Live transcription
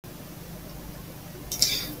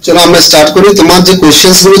চলো আমরা স্টার্ট করি। তোমার যে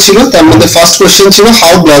কোশ্চেন্স গুলো ছিল তার মধ্যে ফার্স্ট কোশ্চেন ছিল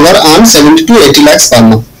how blogger earn 70 to 80 lakhs per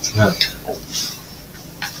month।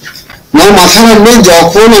 নাও মাথায় রাখবে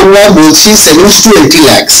যখন আমরা বলছি 70 to 80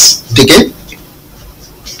 lakhs, ঠিক আছে,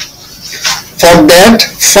 for that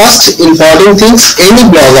first important things any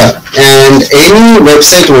blogger and any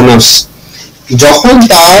website owners যখন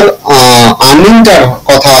তার আর্নিংটার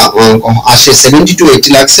কথা আসে 70 to 80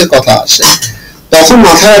 lakhs এর কথা আসে তখন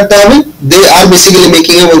মাথায় রাখতে হবে they are basically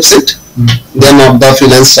making a website, they are not the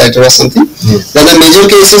freelance writer or something, but the major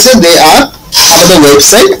cases they are have the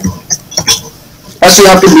website. First you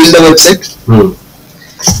have to build the website.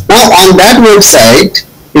 Now on that website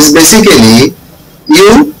is basically you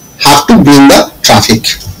have to bring the traffic.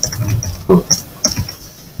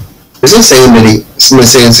 This is secondary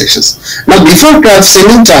second sections. Now before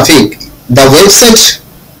sending traffic, the website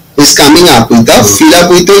is coming up with the fill up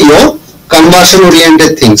with your conversion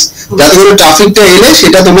oriented things. যাতে করে ট্রাফিকটা এলে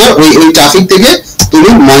সেটা তোমার ওই traffic থেকে তুমি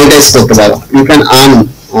monetize করতে পারো, you can earn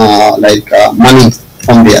like money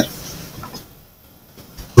from there.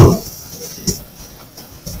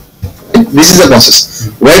 This is the process.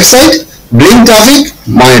 Website, bring traffic,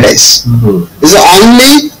 monetize. These are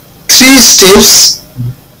only 3 steps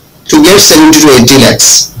to get 70 to 80 lakhs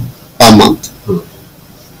per month.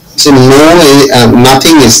 So no,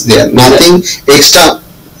 nothing is there, nothing extra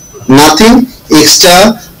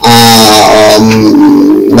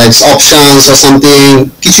like options or something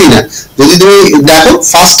কিছুই না। যদি তুমি দেখো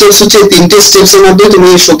first steps হচ্ছে 3টে steps এর মধ্যে তুমি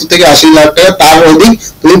 70 থেকে 80 লাখ টাকা তার অধিক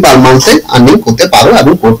তুমি পার মান্থে আর্নিং করতে পারো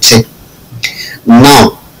এবং করছে। নাও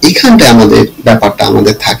এখানটা আমাদের ব্যাপারটা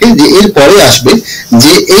আমাদের থাকে যে এর পরে আসবে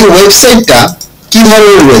যে এই ওয়েবসাইটটা কি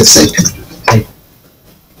ধরনের ওয়েবসাইট,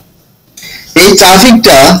 এই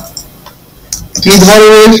ট্রাফিকটা কি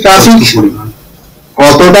ধরনের ট্রাফিক,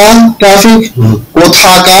 কতটা ট্রাফিক,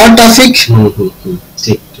 কোথাকার ট্রাফিক।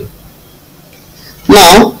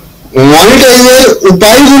 নাও মনিটাইজের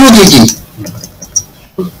উপায়গুলো কি কি,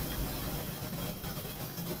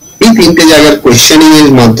 এই 3টে জায়গার কোয়েশ্চেনিং এর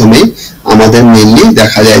মাধ্যমে আমাদের মেইনলি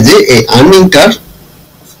দেখা যায় যে এই আর্নিংটার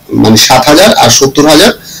মানে 70,000 আর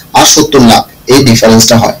 70,000 আর 70 লাখ এই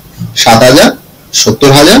ডিফারেন্সটা হয়। 70,000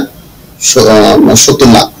 70,000 70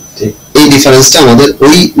 লাখ এই ডিফারেন্সটা আমাদের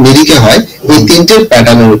ওই নিরিখে হয় এই 3টে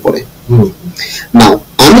প্যাটার্নের উপরে। নাও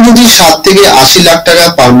আমি যদি 7 থেকে 80 লাখ টাকা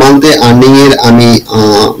পার মান্থে আর্নিং এর আমি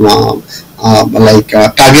লাইক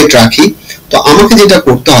টার্গেট রাখি, তো আমাকে যেটা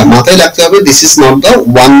করতে হয় মাথায় রাখতে হবে this is not the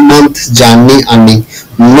 1 month journey earning.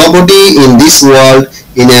 Nobody in this world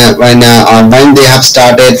when they have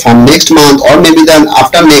started from next month or maybe then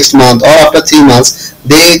after next month or after 3 months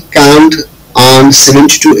they can't earn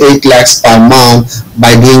 70 to 8 lakhs per month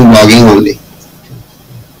by doing blogging only.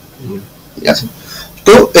 Yes.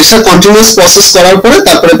 তো এটা continuous process করার পরে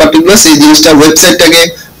তারপরে particular সেই জিনিসটা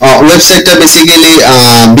ওয়েবসাইটটা basically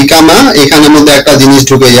বিকামা এখানের মধ্যে একটা জিনিস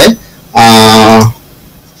ঢুকে যায়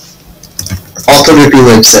অথরিটি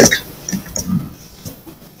ওয়েবসাইট।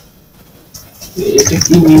 এটা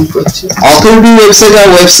কি মিন করছে অথরিটি ওয়েবসাইট? আর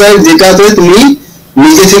ওয়েবসাইট যেটাতে তুমি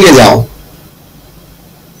নিজে থেকে যাও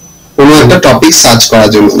কোনো একটা টপিক সার্চ করার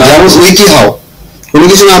জন্য, যেমন উইকি হাউ, কোনো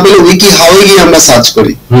কিছু না পেলে উইকি হাউ এ গিয়ে আমরা সার্চ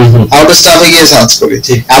করি, আউট অফ স্টাফে গিয়ে সার্চ করি,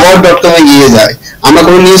 about.com এ গিয়ে যাই, আমরা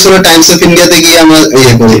কোনো নিউজ হলে টাইমস অফ ইন্ডিয়াতে গিয়ে আমরা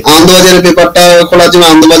ইয়ে করি, আনন্দবাজারের পেপারটা খোলার জন্য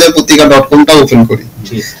আনন্দবাজার পত্রিকা.com-টা ওপেন করি।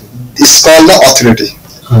 It's called the authority,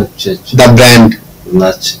 the brand,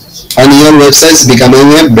 and your website is becoming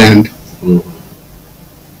a brand.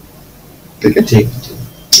 ঠিক আছে।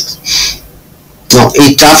 Now a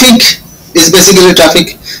traffic is basically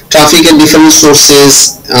traffic and different sources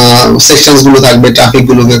sections গুলো থাকবে ট্রাফিক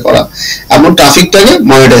গুলোকে করা এবং ট্রাফিকটাকে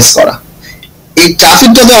মনিটাইজ করা। এই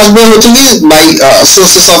ট্রাফিকটা তো আসবে হচ্ছে কি by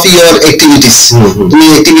sources of your activities. তুমি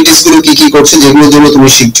অ্যাক্টিভিটিস গুলো কি কি করছো যেগুলোর জন্য তুমি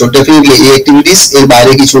শিখছো, ডেফিনেটলি এই অ্যাক্টিভিটিস এর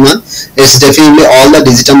বাইরে কিছু না, it's definitely all the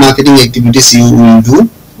digital marketing activities you will do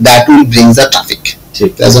that will bring the traffic.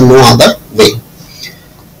 There is no other way,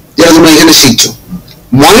 যেটা তোমরা এখানে শিখছো।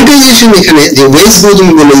 মনিটাইজেশন এখানে যে ওয়েজ গুলো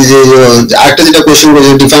তুমি বলে যে আরেকটা যেটা কোশ্চেন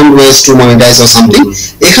করেছে different ways to monetize or something,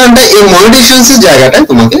 এখানটা এই মনিটাইজেশন এর জায়গাটায়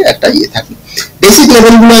তোমাকে একটা ইয়ে থাকে। বেসিক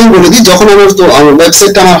লেভেল গুলো আমি বলে দিই। যখন আমার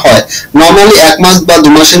ওয়েবসাইটটা আমার হয় নরমালি 1 মাস বা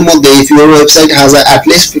 2 মাসের মধ্যে if your website has at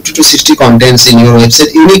least 50 to 60 contents in your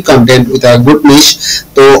website, unique content with a good niche,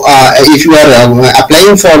 so if you are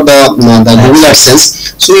applying for the Google AdSense,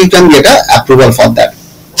 so you can get a approval for that.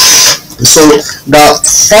 So the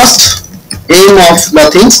first aim of the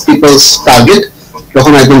things people's target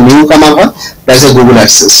যখন একদম new কামার হয় that is a Google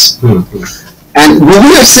AdSense. And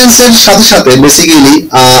Google AdSense এর সাথে সাথে basically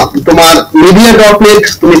তোমার media.net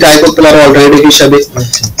তুমি try করতে পারো অল্টারনেটিভ হিসেবে,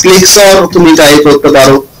 ক্লিকসর তুমি ট্রাই করতে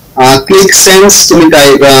পারো, ক্লিক সেন্স তুমি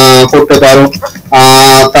করতে পারো,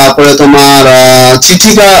 তারপরে তোমার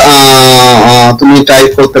চিঠিকা তুমি টাইপ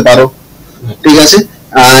করতে পারো, ঠিক আছে,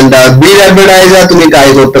 and বিড অ্যাডভার্টাইজার তুমি ট্রাই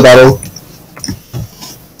করতে পারো,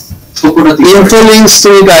 ইনফোলিংকস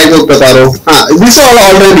তুমি ট্রাই করতে পারো। হ্যাঁ, দিস অল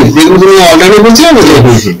অল্টারনেটিভ, যেগুলো তুমি অল্টারনেটিভ বলছিলে না,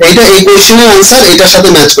 এইটা এই কোশ্চেনের আনসার এটার সাথে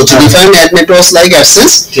ম্যাচ করছে। Different add networks like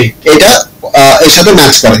AdSense, এটা এর সাথে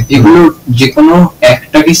ম্যাচ করে। এগুলো যে কোনো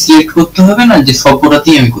একটাকে সিলেক্ট করতে হবে না, যে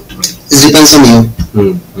সবকটাতেই আমি করতে পারি? Depends on you.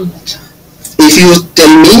 If you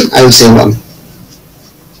tell me I will say one.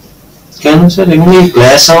 কেন স্যার এখানে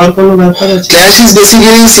ক্ল্যাশ হওয়ার কোনো ব্যাপার আছে? Clash is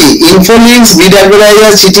basically C ইনফোলিংকস, bid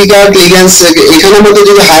advertiser, চিঠিকা, ক্লিকেন্স, এখানের মধ্যে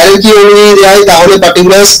যদি হায়ারার্কি অনুযায়ী যায় তাহলে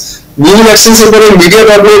পার্টিকুলার Google AdSense এর পরে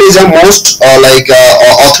media.net is a most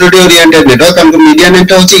authority oriented network, কারণ মিডিয়া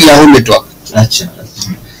নেটটা হচ্ছে ইয়াহু নেটওয়ার্ক। আচ্ছা,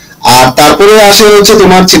 আর তারপরে আসে হচ্ছে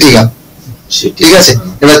তোমার চিঠিকা, ঠিক আছে।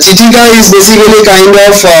 এবার চিঠিকা is basically kind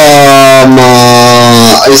of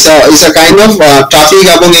is a kind of traffic,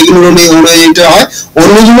 এবং এগুলোর ওরিয়েন্টেড হয়।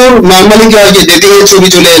 অন্যগুলো নর্মালি কি হয়, ডেটিং এর ছবি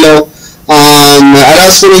চলে এলো,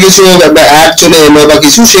 অ্যাডাস করে কিছু অ্যাড চলে এলো বা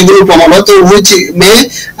কিছু, সেগুলো প্রমাণ হয়, তো which may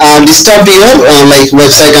disturb your like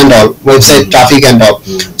website and all, website traffic and all.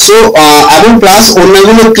 So এবং প্লাস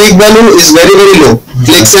অন্যগুলো click value is very very low,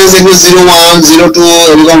 click sense এগুলো 01, 02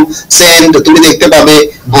 এরকম সেন্ড তুমি দেখতে পাবে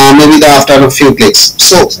maybe the after a few clicks,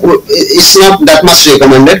 so it's not that much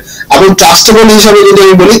recommended. এবং trustable হিসাবে যদি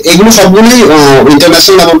আমি বলি, এগুলো সবগুলোই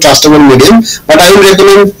ইন্টারন্যাশনাল এবং trustable medium, but I will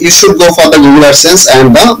recommend you should go for the Google AdSense and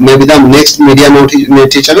the maybe the next media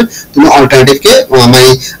net হিসাবে তুমি অল্টারনেটিভকে মানে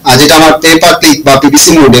যেটা আমার পে পার ক্লিক বা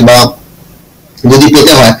পিপিসি মোডে বা যদি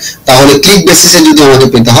পেতে হয়, তাহলে ক্লিক বেসিসে যদি আমাকে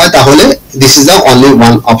পেতে হয়, তাহলে this is the only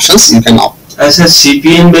one options you can opt. আচ্ছা,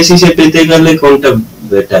 সিপিএন বেসিসে পেতে গেলে কোনটা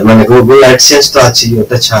বেটার? মানে গুগল অ্যাডসেন্স তো আছে,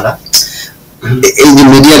 ওটা ছাড়া এই যে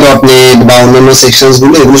media.net বা অন্যান্য সেকশনস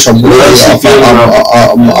গুলো, এগুলো সবগুলো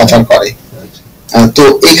অফার করে। তো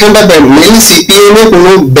এখানটা মেইনলি সিপিএম এ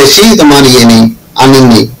কোনো বেশি তোমার ইয়ে নেই, আর্নিং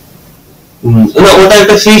নেই, ওটা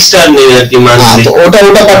একটা ফিক্সড আর্নিং আর কি মান্থলি। তো ওটা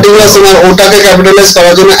পার্টিকুলার তোমার ওটাকে ক্যাপিটালাইজ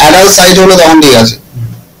করার জন্য অ্যাডাল্ট সাইট হলো তখন ঠিক আছে।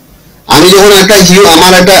 আমি যখন একটা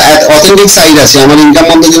আমার একটা অথেন্টিক সাইট আছে, আমার ইনকাম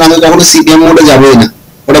মধ্যে জন্য আমি কখনো সিপিএম মোডে যাবোই না,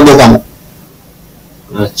 ওটা বোকামো।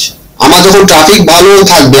 আচ্ছা, আমার যখন ট্রাফিক ভালো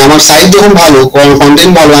থাকবে, আমার সাইট যখন ভালো,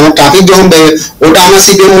 কন্টেন্ট ভালো, আমার ট্রাফিক যখন বেড়ে, ওটা আমার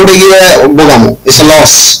সিপিএম মোডে গিয়ে বোকামো, ইটস আ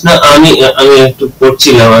লস। না আমি একটু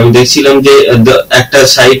পড়ছিলাম, আমি দেখছিলাম যে একটা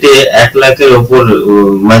সাইটে 1 লাখের উপর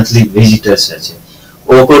মান্থলি ভিজিটার্স আছে,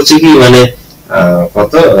 ও করছে কি মানে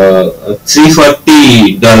কত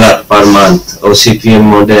 $340 পার মান্থ ও সিপিএম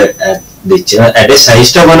মোডে অ্যাড দিচ্ছে। অ্যাডের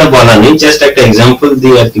সাইজটা মানে বলা নেই, জাস্ট একটা এক্সাম্পল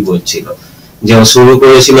দিয়ে আর কি বলছিল যে ও শুরু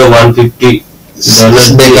করেছিল $150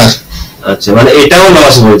 বেকার। আচ্ছা, মানে এটাও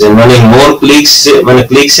লস বলছেন, মানে মোর ক্লিকস, মানে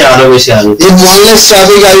ক্লিকসে আরো বেশি earn. If one less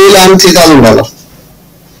traffic, I will earn $3,000.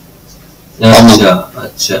 আচ্ছা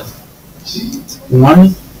আচ্ছা,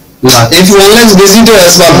 If one less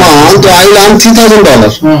visitors per month, I will earn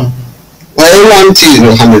 $3,000. I will earn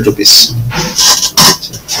 300 rupees.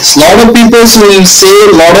 Lot of people will say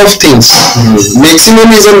lot of things. Maximum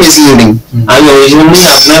is a misleading. আমি ওই জন্যই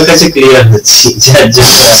আপনার কাছে clear হচ্ছি, যার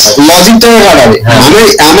জন্য লজিকটাকে কাটাবে।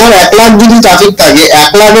 আমার 1 লাখ যদি ট্রাফিক থাকে,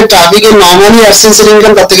 1 লাখের ট্রাফিকের নর্মালি অ্যাডসেন্সের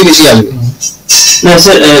ইনকাম তার থেকে বেশি আসবে। না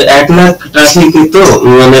স্যার, 1 লাখ ট্রাফিক তো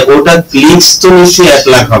মানে ওটা ক্লিকস তো নিশ্চয়ই 1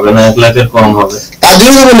 লাখ হবে না, 1 লাখের কম হবে। তার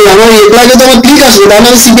জন্য বলি আমার 1 লাখে তো আমার ক্লিক আসবে, তাহলে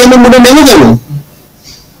আমি সিপিএম এর মোডে নেবো কেন?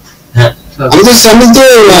 হ্যাঁ, আমি তো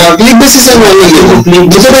ক্লিক বেসিসে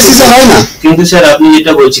দুটো বেসিসে হয় না। কিন্তু স্যার আপনি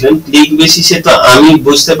যেটা বলছিলেন ক্লিক বেসিসে, তো আমি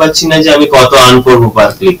বুঝতে পারছি না যে আমি কত আর্ন করব পার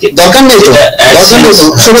ক্লিকে। দরকার নেই তো,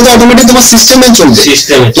 সেটা তো অটোমেটিক তোমার সিস্টেমে চলছে।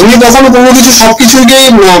 তুমি কখনো কোনো কিছু সবকিছুকে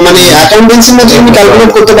মানে অ্যাকাউন্টেন্সির মধ্যে তুমি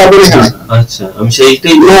ক্যালকুলেট করতে পারবে না এখানে। আচ্ছা, আমি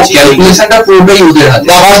সেইটাই ক্যালকুলেশনটা পুরোটাই ওদের হাতে,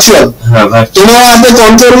 বা ভার্চুয়াল। হ্যাঁ, তোমার হাতে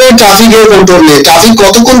কন্ট্রোল নেই, ট্রাফিকের কন্ট্রোল নেই, ট্রাফিক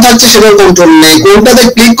কতক্ষণ থাকছে সেটার কন্ট্রোল নেই, কোনটাতে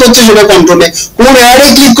ক্লিক করছে সেটা কন্ট্রোল নেই, কোন অ্যাডে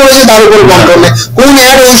ক্লিক করেছে তার উপর কন্ট্রোল নেই, কোন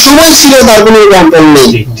অ্যাড ওই সময় ছিল তার কোনো কন্ট্রোল নেই।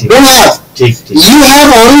 You have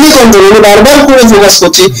only control. আমি বারবার করে ফোকাস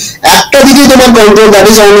করছি, একটা দিকে তোমার control, that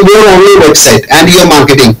is only your only website and your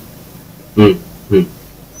marketing.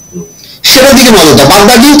 সেটার দিকে নজর দাও, বাদ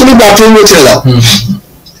বাকি তুমি প্ল্যাটফর্ম ছেড়ে দাও।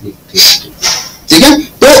 ঠিক আছে,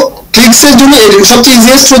 তো ক্লিকস এর জন্য সবচেয়ে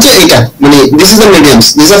ইজিয়েস্ট হচ্ছে এইটা, মানে this is the mediums,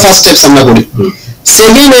 this R first steps আমরা করি।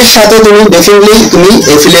 সেকেন্ড এর সাথে তুমি ডেফিনেটলি তুমি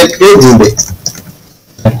এফিলিয়েট কে দিবে,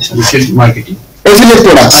 মার্কেটিং, এফিলিয়েট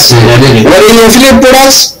প্রোডাক্টস। এবার এই এফিলিয়েট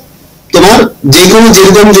প্রোডাক্টস তোমার যে কোনো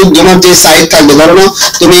যেরকম তোমার যে সাইট থাকবে, ধরো না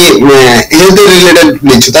তুমি হেলথ এর রিলেটেড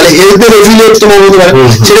নিচ্ছ, তাহলে হেলথ এর এফিলিয়েট তোমার হতে পারে।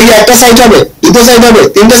 সেটা কি একটা সাইট হবে, দুটো সাইট হবে,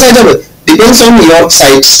 তিনটা সাইট হবে, depends on your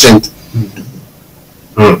site strength.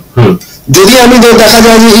 যদি আমি দেখা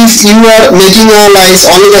যায় যে if you are making a like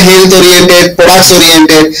only the health oriented products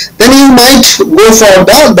oriented, then you might go for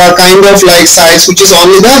the kind of like sites which is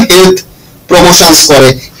only the health promotions করে,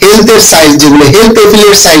 health এর site যেগুলো health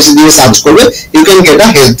affiliate sites দিয়ে search করবে, you can get a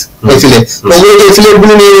health affiliate, ওগুলো affiliate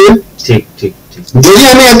গুলো নিয়ে নেবেন। ঠিক ঠিক ঠিক। যদি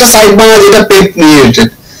আমি একটা সাইট বানাই যেটা পেট রিলেটেড,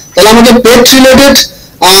 তাহলে আমাকে পেট রিলেটেড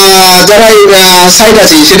যারা সাইট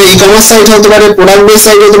আছে, সেটা ই কমার্স সাইট হতে পারে, প্রোডাক্ট বেস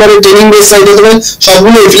সাইট হতে পারে, ট্রেনিং বেস সাইট হতে পারে,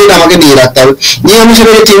 সবগুলো এফিলিয়েট আমাকে নিয়ে রাখতে হবে, নিয়ে আমি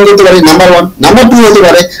সেটাকে ট্রেন করতে পারি। নাম্বার 1। নাম্বার 2 হতে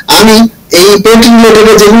পারে আমি এই পেট রিলেটেড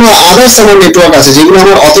যেগুলো আদার্স আমার নেটওয়ার্ক আছে, যেগুলো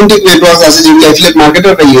আমার অথেন্টিক নেটওয়ার্ক আছে, যেগুলো এফিলিয়েট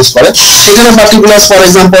মার্কেটাররা ইউজ করে, সেখানে particular for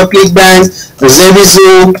example click bank, জেভিজু,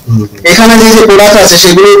 এখানে যে যে প্রোডাক্ট আছে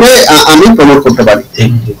সেগুলোকে আমি প্রমোট করতে পারি।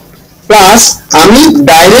 প্লাস আমি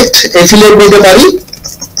ডাইরেক্ট এফিলিয়েট দিতে পারি,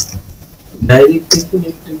 direct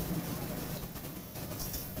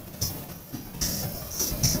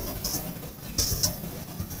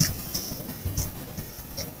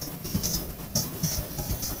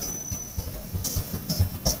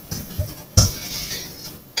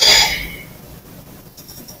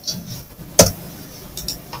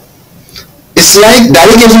it's like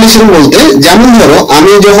direct affiliation বলতে, যেমন ধরো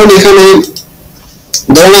আমি যখন এখানে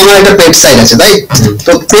ধরুন আমার একটা পেট সাইট আছে, তাই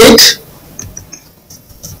তো পেট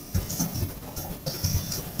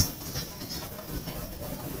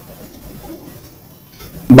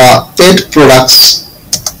বা পেট প্রোডাক্টস,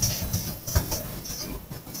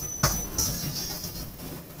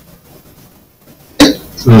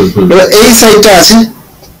 এই সাইটটা আছে,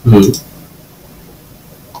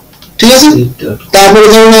 ঠিক আছে। তারপরে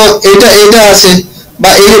ধরুন এটা আছে,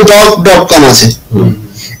 বা এই dog.com আছে,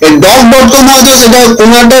 এই dog.com হয়তো সেটা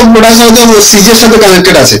কোনো একটা প্রোডাক্ট হয়তো সিজের সাথে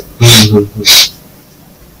কানেক্টেড আছে।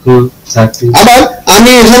 আবার আমি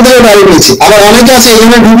এখান থেকে ডাইরেক্ট নিচ্ছি, আবার অনেকে আছে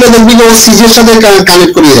এখানে ঢুকলে দেখবি যে সিজের সাথে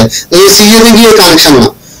কানেক্ট করিয়ে যায়, সিজেতে গিয়ে কানেকশন না,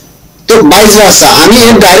 তো ভাইস ভার্সা আমি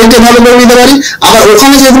এর ডাইরেক্ট ভালো করে নিতে পারি, আবার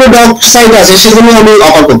ওখানে যেগুলো ডগ সাইট আছে সেগুলো আমি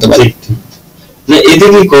অফার করতে পারি। না এতে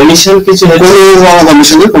কি কমিশন কিছু হয়? কোনো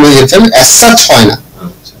কমিশনের কোনো হেরফের অ্যাজ সাচ হয় না।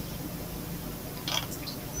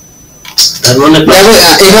 তার মানে দেখো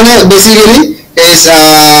এখানে basically is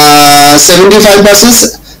 75%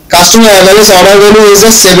 customer average order value is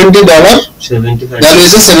a $70, 75 value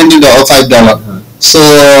is a $75, so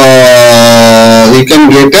you can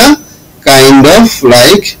get a kind of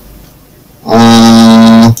like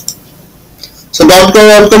so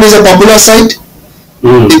 .com is a popular site,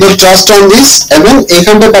 people trust on this, এবং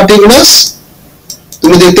এখানটা পার্টিকুলারস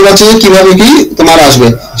তুমি দেখতে পাচ্ছ যে কিভাবে কি তোমার আসবে,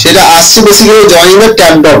 সেটা আসছে বেসিক্যালি জয়েন দ্য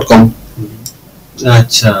tab.com,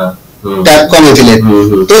 আচ্ছা tab.com এফিলিয়েট,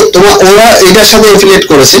 তো তোমার ওরা এটার সাথে এফিলিয়েট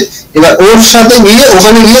করেছে, এবার ওর সাথে গিয়ে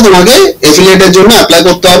ওখানে গিয়ে তোমাকে এফিলিয়েটের জন্য অ্যাপ্লাই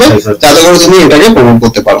করতে হবে, যাতে করে তুমি এটাকে প্রমোট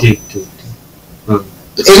করতে পারো। ঠিক ঠিক।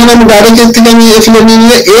 এখানে আমি ডাইরেক্ট থেকে আমি এফিলিয়েট নিয়ে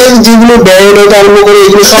নিলে এর যেগুলো ব্যয় হতে আরম্ভ করে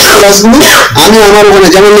এগুলো সব ক্লাসগুলো আমি আমার ওখানে,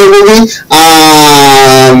 যেমন লিখবি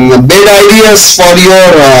বেড আইডিয়াস ফর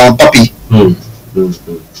ইওর পাপি,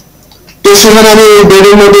 তো সেখানে আমি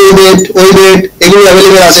বেডের মধ্যে এই বেড ওই বেড এগুলো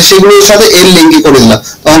অ্যাভেলেবেল আছে, সেগুলোর সাথে এর লিঙ্কই করে দিলাম,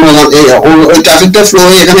 তখন ওই ট্রাফিকটা ফ্লো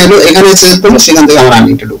হয়ে এখানে এলো, এখানে সেভ করলো, সেখান থেকে আমার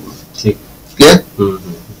আর্নিংটা ঢুকলো। ঠিক clear?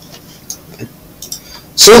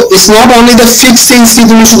 So it's not only the fixed things কি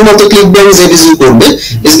তুমি শুধুমাত্র ক্লিক ব্যাংক জেভিজু করবে,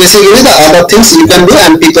 it's basically the other things you can do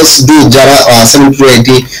and people do, যারা 70 to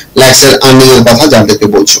 80 lakhs এর আর্নিং এর কথা যাদেরকে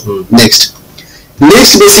বলছো। Next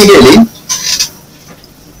basically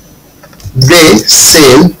they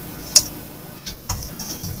sell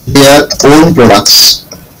their own products,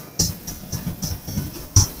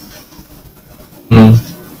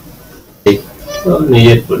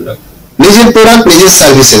 নিজের প্রোডাক্ট, নিজের প্রোডাক্ট নিজের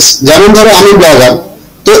সার্ভিসেস। যেমন ধরো আমি ব্লগার,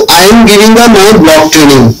 তো I am giving the my blog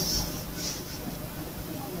training,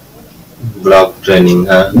 blog training,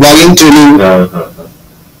 হ্যাঁ ব্লগিং ট্রেনিং,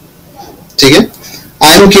 ঠিক আছে।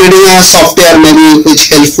 I am creating a software maybe which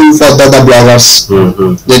helpful for the bloggers,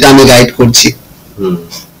 যেটা আমি গাইড করছি,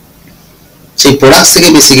 সেই প্রোডাক্টস থেকে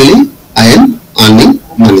basically I am earning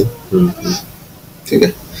money, ঠিক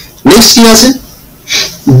আছে। নেক্সট কি আছে,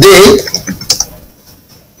 they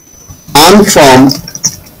earn from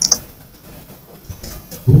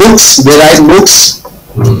books, they write books,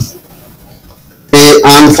 they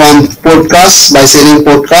earn from podcasts by selling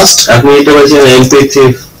podcast, আপনি এটা বলছেন MP3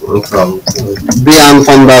 from, they earn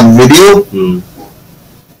from the video,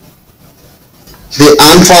 they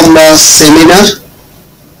earn from the seminar,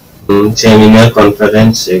 seminar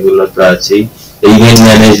conference এগুলো তো আছেই, ইভেন্ট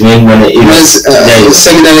ম্যানেজমেন্ট মানে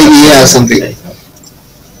সেমিনারে গিয়ে আর সামথিং,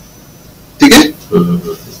 ঠিক আছে।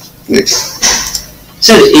 নেক্সট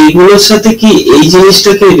স্যার এইগুলোর সাথে কি এই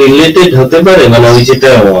জিনিসটা কি রিলেটেড হতে পারে, মানে ওই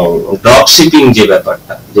যেটা ড্রপ শিপিং যে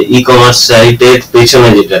ব্যাপারটা, যে ই কমার্স সাইটের পেছনে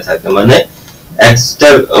যেটা থাকে, মানে একটা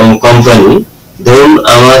কোম্পানি ধরুন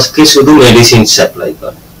আমাকে শুধু মেডিসিন সাপ্লাই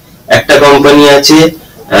করে, একটা কোম্পানি আছে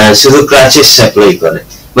শুধু ক্রাচেস সাপ্লাই করে,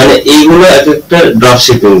 মানে এইগুলো এক একটা ড্রপ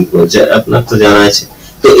শিপিং করছে, আপনার তো জানা আছে।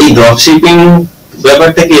 তো এই ড্রপ শিপিং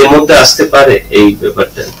ব্যাপারটা কি এর মধ্যে আসতে পারে, এই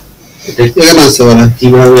ব্যাপারটা এটা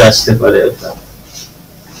কিভাবে আসতে পারে ওটা?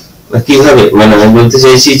 কিভাবে, মানে আমি বলতে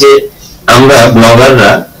চাইছি যে আমরা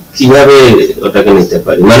ব্লগাররা কিভাবে ওটাকে নিতে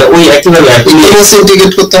পারি, মানে ওই একইভাবে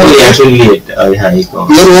ইন্টিগ্রেট করতে হবে। অ্যাফিলিয়েট, হ্যাঁ,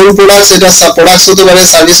 your own products, এটা প্রোডাক্টস হতে পারে,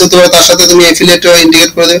 সার্ভিস হতে পারে, তার সাথে তুমি অ্যাফিলিয়েট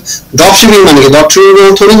ইন্টিগ্রেট করে দেবে। ড্রপ শিপিং মানে কি? ড্রপ শিপিং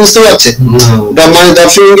থোড়ি বুঝতে পারছে, মানে ড্রপ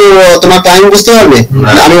শিপিং তোমার ক্লায়েন্ট বুঝতে পারবে,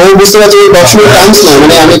 আমি ও বুঝতে পারছি ড্রপ শিপিং টার্মস না,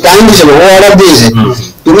 মানে আমি ক্লায়েন্ট হিসেবে ও অর্ডার দিয়েছে,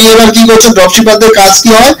 তুমি এবার কি করছো, ড্রপ শিপারদের কাজ কি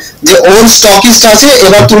হয় যে ওর স্টকিস্ট আছে,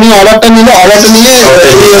 এবার তুমি অর্ডারটা নিলে, অর্ডারটা নিয়ে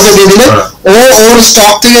তুমি ওকে দিয়ে দিলে, ও ওর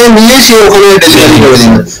স্টক থেকে নিয়ে সে ওখানে ডেলিভারি করে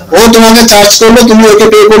দিবে, ও তোমাকে চার্জ করলো, তুমি ওকে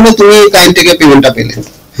পে করলে, তুমি ক্লায়েন্ট থেকে পেমেন্টটা পেলে,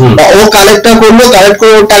 বা ও কালেক্টটা করলো, কালেক্ট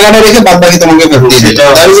করে ওর টাকাটা রেখে বাদ বাকি তোমাকে ফেরত দিয়ে দিল।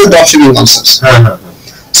 That is drop shipping concept.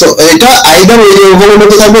 So এটা আইদার ওই যে ওখানে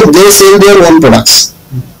মধ্যে থাকবে দে sell there on products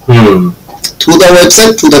through the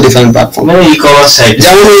website, through the different platform, মানে ই-কমার্স সাইট,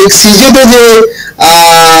 যেমন সিজেতে যে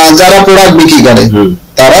যারা প্রোডাক্ট বিক্রি করে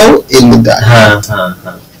তারাও এর মধ্যে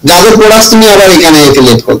যাদের প্রোডাক্ট তুমি আবার এখানে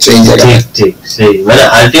এফিলিয়েট করছো এই জায়গায়, ঠিক সেই, মানে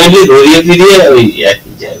আলটিমেটলি ঘুরিয়ে ফিরিয়ে ওই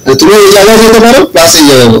একই জায়গায় তুমি এই জায়গায় যেতে পারো, প্লাস এই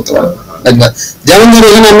জায়গায় করতে পারো একবার। যেমন ধরো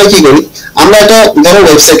এখানে আমরা কি করি, আমরা একটা ধরো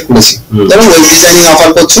ওয়েবসাইট খুলেছি, ধরো ওয়েব ডিজাইনিং অফার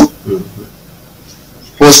করছো,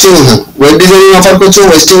 হোস্টিং, হ্যাঁ ওয়েব ডিজাইনিং অফার করছো,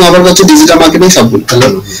 হোস্টিং অফার করছো, ডিজিটাল মার্কেটিং সবগুলো।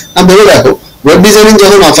 না ভেবে দেখো, ওয়েব ডিজাইনিং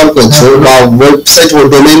যখন অফার করছো বা ওয়েবসাইট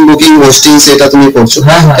ডোমেইন বুকিং, হোস্টিং সেটা তুমি করছো,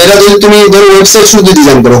 এটা যদি তুমি ধরো ওয়েবসাইট শুধু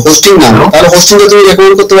ডিজাইন করো, হোস্টিং না নাও, তাহলে হোস্টিংটা তুমি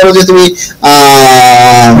রেকমেন্ড করতে পারো যে তুমি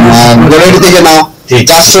গোরেডি থেকে নাও,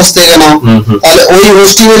 জাস্টস থেকে নাও, তাহলে ওই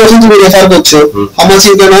হোস্টিং এ যখন তুমি রেফার করছো, how much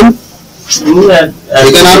you can earn?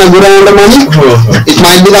 You can earn a good amount of money. It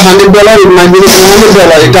might be the $100, it might be the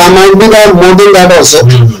 $200, it might be the more than that also.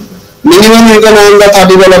 Minimum you can earn the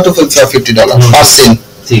 $30 to $50 per sale.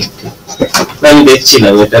 ঠিক আমি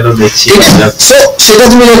দেখছিলাম, এটারও দেখছিলাম। So সেটা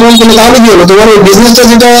তুমি recommend করলে তাহলে কি হলো, তোমার ওই বিজনেসটা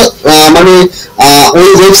যেটা মানে ওই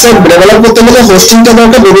ওয়েবসাইট ডেভেলপ করতে গেলে হোস্টিংটা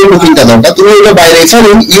দরকার, ডোমেইন বুকিংটা দরকার, তুমি এটা by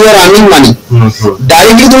referring you R earning money,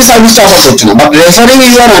 directly তুমি সার্ভিসটা অফার করছো না, but referring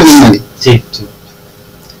you R earning money. ঠিক ঠিক।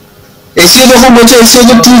 এসইও যখন বলছো, এসইও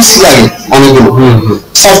তো টুলস লাগে অনেকগুলো,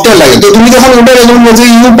 সফটওয়্যার লাগে, তো তুমি যখন ওটা রেকমেন্ড করছো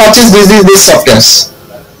ইউ পারচেজ দিস সফটওয়্যারস,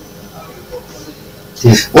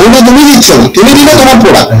 ওটা তুমি দিচ্ছ না, তুমি দিলে তোমার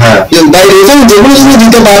প্রোডাক্ট, বাই রেফারিং যেগুলো তুমি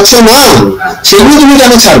দিতে পারছো না সেগুলো তুমি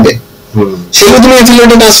কেন ছাড়বে, সেগুলো তুমি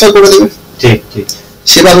অ্যাফিলিয়েটে ট্রান্সফার করে দেবে। ঠিক ঠিক,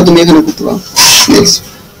 সেভাবে তুমি এখানে করতে পারো। নেক্সট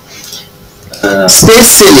স্পেস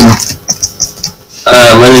সেলিং,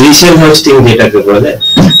 মানে রিসেল হোস্টিং যেটাকে বলে।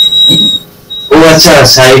 ও আচ্ছা,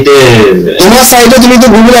 সাইটে তোমার সাইটে তুমি তো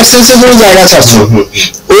গুগল অ্যাডসেন্সে তুমি জায়গা ছাড়ছো,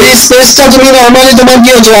 ওই স্পেসটা তুমি নরমালি তোমার কি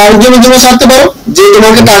হচ্ছে আরেকজনের জন্য ছাড়তে পারো, যে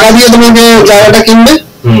তোমাকে টাকা দিয়ে তোমাকে জায়গাটা কিনবে,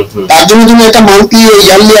 তার জন্য তুমি একটা মান্থলি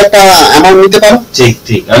ইয়ারলি একটা অ্যামাউন্ট নিতে পারো। ঠিক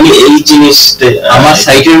ঠিক, আমি এই জিনিসটা আমার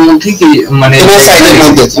সাইটের মধ্যে কি, মানে তোমার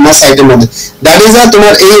সাইটের মধ্যে দ্যাট ইজ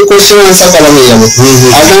তোমার এই কোশ্চেন আনসার করা হয়ে যাবে।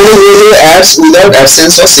 Alternative ads without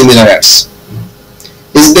AdSense or similar ads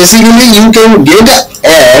is basically you can get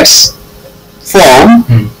ads from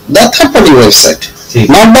the third party website,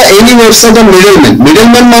 not the any website or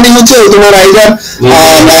middleman মানে হচ্ছে তোমার আইদার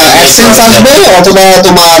AdSense আসবে অথবা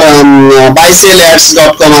তোমার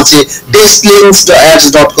buyselads.com আছে,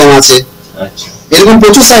 testlinks.ads.com আছে, এরকম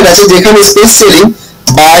প্রচুর সাইট আছে যেখানে space selling,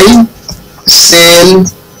 buy sell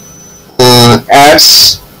ads,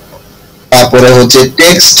 তারপরে হচ্ছে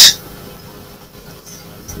টেক্সট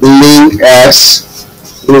লিংক অ্যাডস,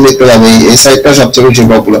 তুমি দেখতে পাবে এই সাইটটা সবচেয়ে বেশি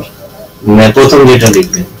পপুলার। প্রথম যেটা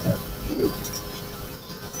লিখবেন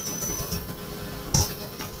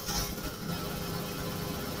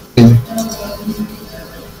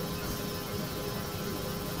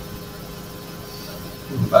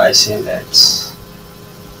buy sell ads,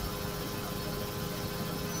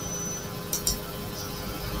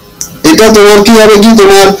 এটা তোমার কি হবে কি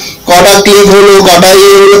তোমার কটা ক্লিক হলো কটা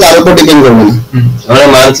ইয়ে হলো তার উপর ডিপেন্ড করবে না, মানে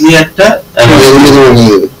মান্থলি একটা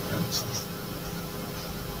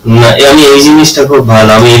না। আমি এই জিনিসটা খুব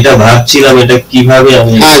ভালো, আমি এটা ভাবছিলাম এটা কিভাবে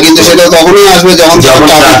আমি, হ্যাঁ কিন্তু সেটা তখনই আসবে যখন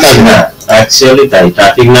ট্রাফিক থাকবে। অ্যাকচুয়ালি তাই,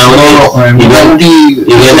 ট্রাফিক না হলে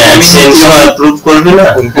ইভেন অ্যাডসেন্স অ্যাপ্রুভ করবে না,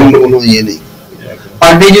 কোনো ইয়ে নেই।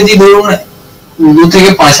 পার ডে যদি ধরুন 2 থেকে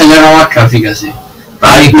 5,000 আমার ট্রাফিক আছে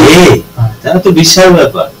পার ডে, তাহলে তো বিশাল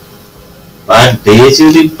ব্যাপার। পার ডে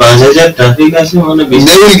যদি 5,000 ট্রাফিক আসে মানে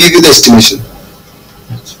they will give you the estimation,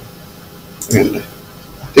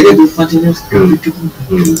 ঠিক আছে,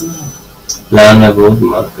 learn about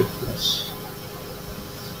marketplace,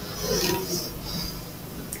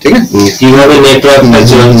 ঠিক আছে, কিভাবে নেটওয়ার্কটা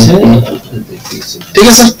চলছে। ঠিক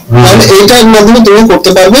আছে। তাহলে এইটার মাধ্যমে তুমি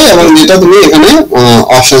করতে পারবে, এবং যেটা তুমি এখানে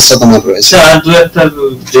অপশনসটা তোমার রয়েছে। আর দু একটা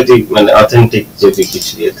যদি মানে অথেন্টিক যদি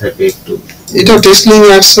কিছু ইয়ে থাকে একটু, এটা টেস্টিং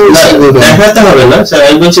অ্যাডস দেখাতে হবে না স্যার,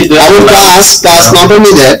 আমি বলছি আর প্লাস নট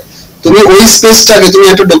অনলি দ্যাট, তুমি ওই স্পেসটাকে তুমি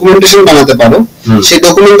একটা ডকুমেন্টেশন বানাতে পারো। সেই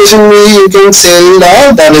ডকুমেন্টেশন নিয়ে you can sell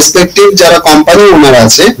the respective যারা কোম্পানি ওনার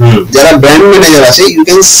আছে, যারা ব্র্যান্ড ম্যানেজার আছে, you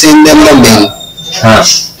can send them the mail. হ্যাঁ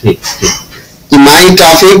ঠিক ঠিক, my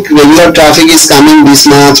traffic, regular traffic is coming this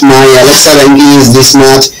much, my Alexa ranking is this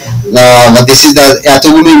much, this is the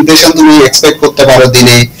এতগুলো impression তুমি expect করতে পারো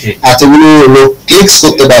দিনে, এতগুলো লোক ক্লিকস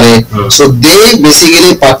করতে পারে, so they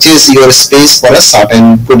basically purchase your space for a certain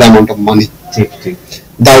good amount of money. ঠিক ঠিক,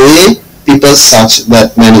 the way people search that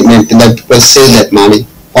money, that people sell that money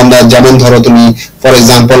on the, যেমন ধরো তুমি for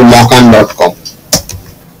example makan.com,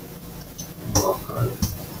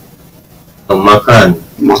 Makaan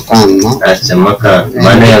makan না, আচ্ছা মাকান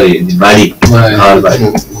মানে ওই বাড়ি, খাওয়ার বাড়ি,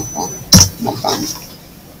 makan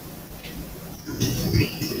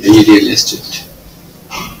রিয়েল এস্টেট।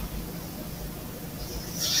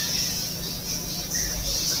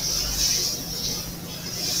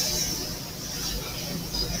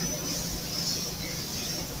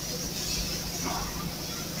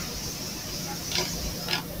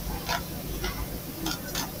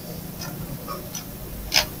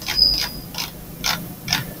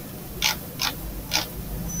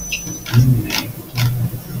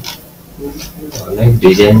 অনেক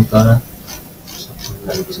ডিজাইন করা,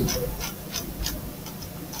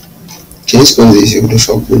 চেঞ্জ করে দিয়েছি এগুলো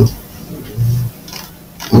সবগুলো।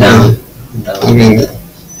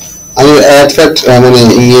 আমি অ্যাড ফ্যাক্ট মানে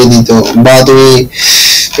ইয়ে দিত, বা তুমি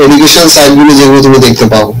এডুকেশন সাইট গুলো যেগুলো তুমি দেখতে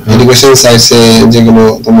পাও, এডুকেশন সাইটসে যেগুলো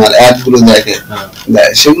তোমার অ্যাড গুলো দেয়,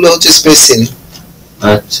 সেগুলো হচ্ছে স্পেশাল।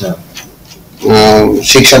 আচ্ছা,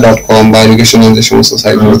 শিক্ষা.com বা এডুকেশনাল যে সমস্ত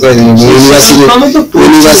সাইট গুলো,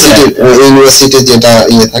 ইউনিভার্সিটির যেটা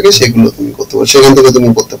ইয়ে থাকে সেগুলো তুমি করতে পারো, সেখান থেকে তুমি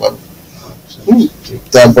করতে পারো।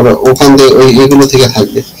 তারপরে ওখান থেকে এগুলো থেকে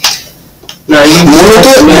থাকবে। না মূলত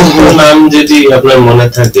নাম যদি আপনার মনে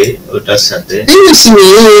থাকে ওটার সাথে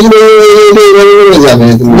যাবে,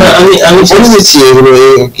 আমি বলে দিচ্ছি এগুলো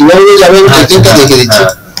কিভাবে যাবে, টেকনিকটা দেখে দিচ্ছি।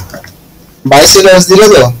 22 দিলে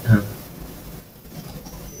তো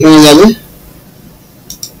যাবে।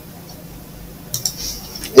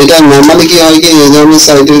 এটা নরমালি কি হয় কি, এই ধরনের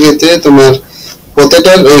সাইটের ক্ষেত্রে তোমার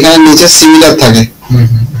প্রত্যেকটা এখানে নিচে সিমিলার থাকে,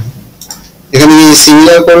 এখানে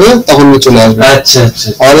সিমিলার করবে তখন চলে আসবে। আচ্ছা আচ্ছা,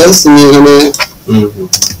 আর এলস তুমি এখানে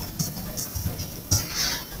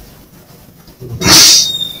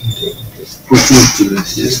প্রচুর চলে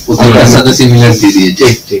এসেছে, প্রত্যেকটার সাথে সিমিলার দিয়ে দিয়েছে।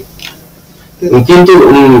 ঠিক ঠিক, কিন্তু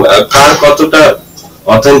কার কতটা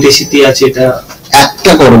অথেন্টিসিটি আছে এটা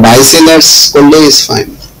একটা করো, বাই সেলার্স করলে ইজ ফাইন,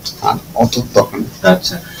 আর অত তখন।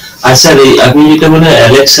 আচ্ছা, আর স্যার আপনি যেটা বলেন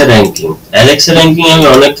অ্যালেক্সা র্যাঙ্কিং আমি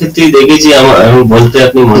অনেক ক্ষেত্রেই দেখেছি, আমি বলতে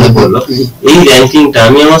আপনি মনে পড়লো, এই র্যাঙ্কিংটা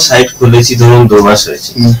আমি আমার সাইট খুলেছি ধরুন 2 মাস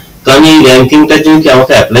হয়েছে, তো আমি এই র্যাঙ্কিংটার জন্য কি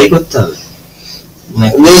আমাকে অ্যাপ্লাই করতে হবে?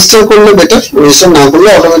 রেজিস্টার করলে বেটার, রেজিস্টার না করলে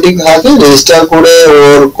অটোমেটিক থাকে, রেজিস্টার করে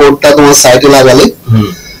ওর কোডটা তোমার সাইটে লাগালে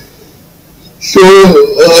তো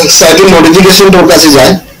সাইটের নোটিফিকেশন তোর কাছে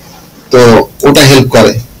যায়, তো ওটা হেল্প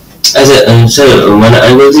করে। আচ্ছা স্যার, মানে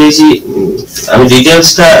আমি বলতে চাইছি, আমি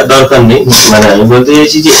ডিটেইলসটা দরকার নেই, মানে আমি বলতে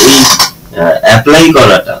চাইছি যে এই অ্যাপ্লাই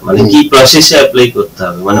করাটা মানে কি প্রসেসে অ্যাপ্লাই করতে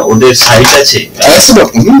হবে, মানে ওদের সাইট আছে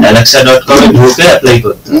alexa.com এ ঢুকে অ্যাপ্লাই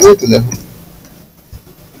করতে হবে? দেখো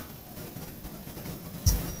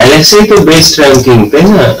অ্যালেক্সাই তো বেস্ট র্যাঙ্কিং, তাই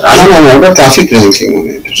না? ওটা ট্রাফিক র্যাঙ্কিং।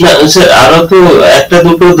 না স্যার, আরো তো একটা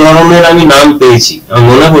দুটো ধরনের আমি নাম পেয়েছি, আমার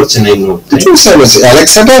মনে পড়ছে না এই মুহূর্তে।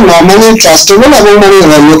 অ্যালেক্সাটা নরমালি ট্রাস্টেবল, এবং মানে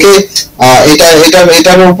লোকে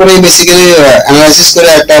এটার উপরে বেসিক্যালি অ্যানালাইসিস করে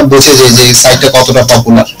একটা বোঝে যে সাইটটা কতটা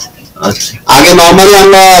পপুলার। আগে নরমালি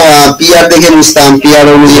আমরা পিআর দেখে বুঝতাম, পিআর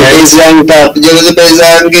অনুযায়ী পেজ র্যাঙ্কটা, যেহেতু পেজ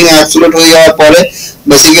র্যাঙ্কিং অ্যাবসলিউট হয়ে যাওয়ার পরে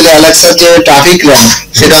বেসিক্যালি অ্যালেক্সার যে ট্রাফিক র্যাঙ্ক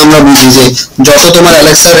সেটা আমরা বুঝি যে যত তোমার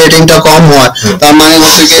অ্যালেক্সার রেটিংটা কম হয় তার মানে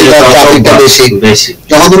হচ্ছে কি ট্রাফিকটা বেশি।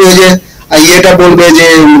 যখন তুমি ওই যে ইয়েটা বলবে যে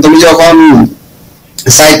তুমি যখন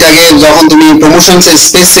সাইটটাকে যখন তুমি প্রমোশন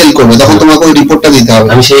স্পেস সেল করবে তখন তোমাকে ওই রিপোর্টটা দিতে হবে।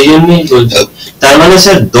 আমি সেই জন্যই বলছি, তার মানে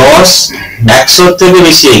স্যার 10-100 থেকে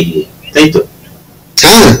বেশি এগিয়ে, তাই তো?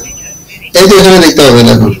 হ্যাঁ, এই তো এখানে দেখতে হবে।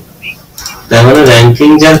 দেখো তার মানে র্যাঙ্কিং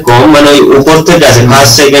যার কম, মানে ওই উপর থেকে আছে,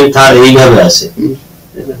 ফার্স্ট সেকেন্ড থার্ড এইভাবে আছে।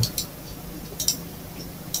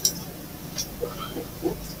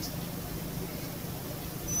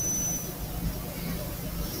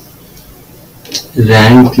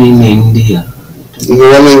 Rank in India,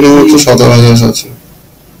 global ranking হচ্ছে 17,000 আছে।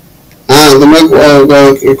 হ্যাঁ তোমরা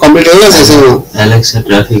কমপ্লিট হয়ে গেছে সেগুলো? অ্যালেক্সা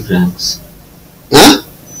ট্রাফিক র্যাঙ্কস হ্যাঁ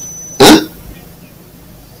হ্যাঁ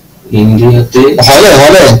ইন্ডিয়াতে হলে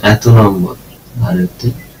হলে এত নম্বর, ভারতে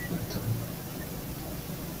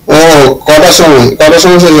ও কটার সময়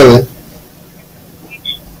শেষ হবে?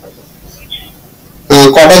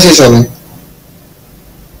 কটা শেষ হবে?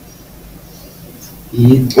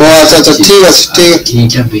 ও আচ্ছা আচ্ছা ঠিক আছে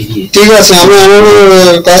এইটা বেরিয়ে ঠিক আছে আমি আমার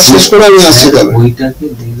কাজ শেষ করে আমি আসছি তাহলে। ওইটাকে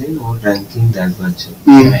দিলেন ওর র্যাঙ্কিং দেখবার জন্য।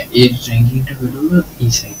 এর র্যাঙ্কিংটা বেরোলো এই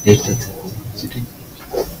সাইড এটা থাকে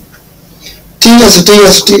ঠিক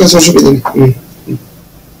আছে অসুবিধা নেই।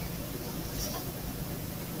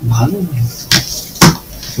 ভালো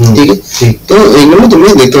ঠিক আছে তো এইগুলো তুমি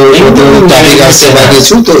দেখতে পাবে ট্রাফিক আসছে বা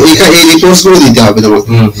কিছু, তো এখানে এই রিপোর্টস গুলো দিতে হবে তোমাকে।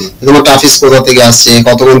 তোমার ট্রাফিক কোথা থেকে আসছে,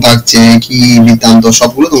 কতক্ষণ থাকছে, কি বৃত্তান্ত,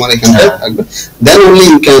 সবগুলো তোমার এখানে থাকবে। দেন only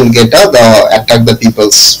you can get the attract the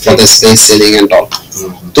peoples for the space selling and all.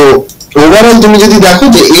 তো ওভারঅল তুমি যদি দেখো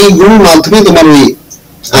যে এইগুলোর মাধ্যমে তোমার ওই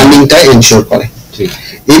আর্নিংটা এনশিওর করে।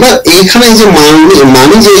 এবার এইখানে যে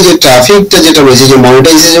মানি যে ট্রাফিকটা যেটা রয়েছে, যে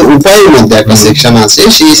মনিটাইজেশন উপায়ের মধ্যে একটা সেকশন আছে,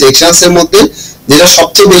 সেই সেকশনস এর মধ্যে যেটা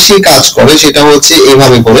সবচেয়ে বেশি কাজ করে সেটা হচ্ছে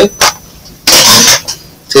এইভাবে করে,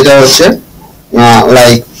 সেটা হচ্ছে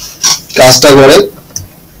লাইক কাজটা করে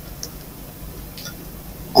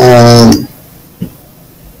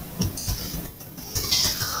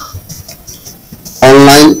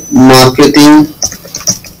অনলাইন মার্কেটিং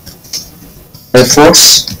এফোর্টস,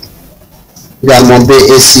 যার মধ্যে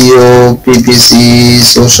SEO, PPC,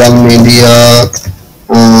 social media,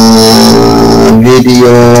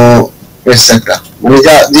 video etcetera, মানে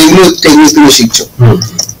যেগুলো টেকনিক তুমি শিখছো,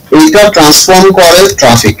 এইটা ট্রান্সফর্ম করে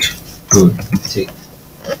ট্রাফিক।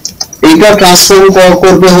 এইটা ট্রান্সফর্ম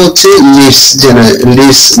করবে হচ্ছে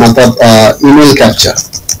লিস্ট मतलब email capture.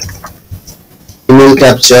 Email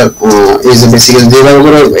capture is basically যেভাবে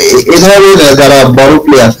করে এই ধরনের যারা বড়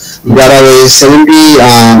প্লেয়ার, যারা ওই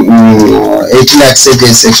 70-80 lakhs এর যে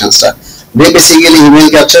সেকশনসটা, দে বেসিক্যালি ইমেল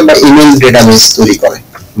ক্যাপচার বা ইমেল ডেটাবেস তৈরি করে।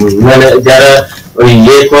 মানে যারা ওই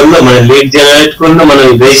করলো, মানে লিড জেনারেট করলো, মানে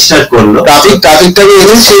রেজিস্টার করলো, ট্রাফিকটাকে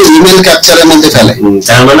এনে সেই ইমেল ক্যাপচারের মধ্যে ফেলে।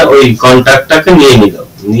 তার মানে ওই কন্ট্যাক্টটাকে নিয়ে নিল,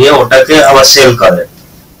 নিয়ে ওটাকে আবার সেল করে।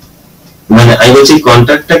 মানে আমি বলছি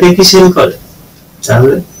কন্ট্যাক্টটাকে কি সেল করে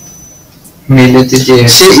তাহলে মেলেতে যে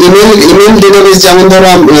সেই ইমেল ডেটাবেস, যেমন ধরো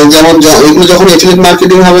যেমন এগুলো যখন এফিলিয়েট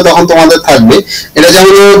মার্কেটিং হবে তখন তোমাদের থাকবে। এটা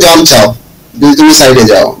যেমন জব চাও, যদি তুমি সাইডে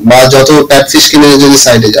যাও, বা যত প্যাটফিশ কিনে যদি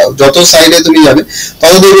সাইডে যাও, যত সাইডে তুমি যাবে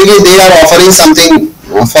তত দেখবে কি দে আর offering something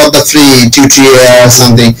for the free tutorial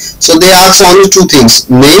something, so they ask only two things,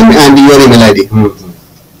 name and your email id.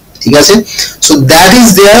 ঠিক আছে, সো দ্যাট ইজ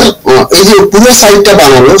দেয়ার। এই যে পুরো সাইটটা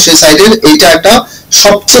বানালো, সেই সাইটের এইটা একটা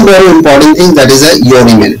সবচেয়ে বড় important thing, that is your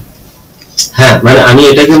email. হ্যাঁ, মানে আমি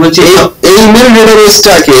এটাকে বলছি এই ইমেল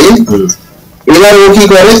ডেটাবেসটাকে এবার ও কি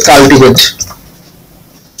করে, কাল্টিভেট,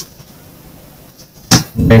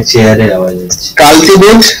 চেয়ারে আওয়াজ হচ্ছে,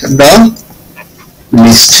 cultivate the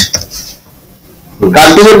list.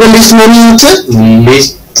 Cultivate the list মানে হচ্ছে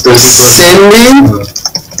লিস্ট তৈরি করে, sending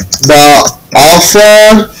the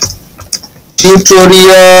offer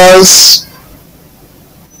tutorials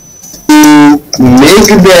to make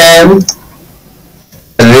them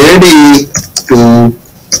ready to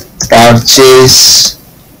purchase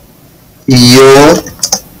your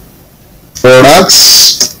products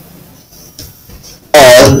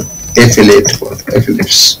or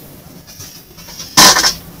affiliates.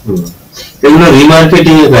 এগুলো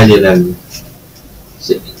রিমার্কেটিং এ কাজে লাগবে।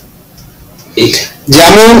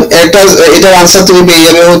 যেমন এটার আনসার তুমি পেয়ে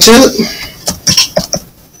যাবে হচ্ছে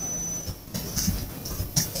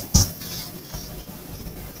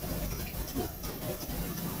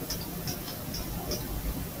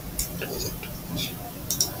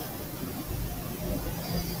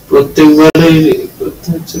প্রত্যেকবারে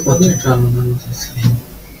প্রত্যেকটা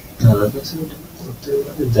আলাদা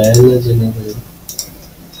প্রত্যেকবারে দেয় না জেনে করে।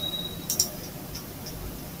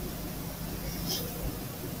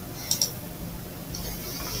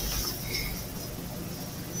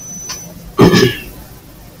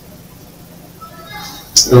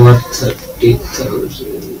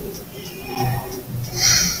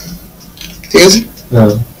 ঠিক আছে।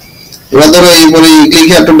 এবার ধরো এইপরে click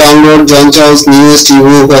here to download John Charles newest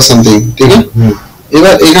ebook or something, ঠিক আছে।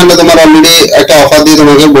 এবার এখানে তোমার অলরেডি একটা অফার দিয়ে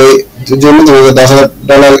তোমাকে বই জন্য তোমাকে $10,000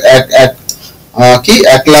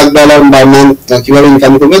 $1,00,000 পার মান্থ কিভাবে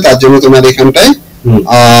ইনকাম করবে তার জন্য তোমার এখানটায়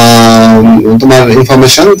তোমার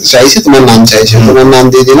ইনফরমেশন চাইছে, তোমার নাম চাইছে, তোমার নাম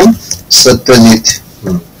দিয়ে দিলাম সত্যজিৎ।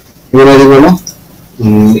 ইমেল আইডি বলো।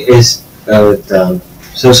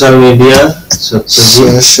 Social media Satyajit,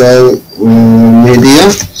 social media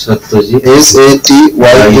Satyajit SATYAJIT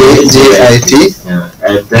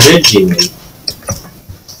 @gmail।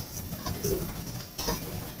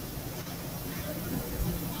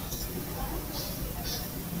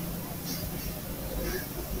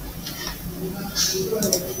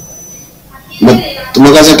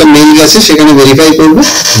 তোমার কাছে একটা মেইল গেছে, সেখানে ভেরিফাই করবে,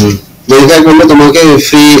 ভেরিফাই করলে তোমাকে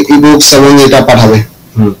ফ্রি ইবুকস এবং এটা পাঠাবে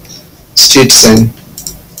স্ট্রিট সাইন।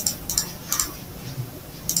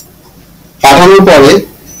 পাঠানোর পরে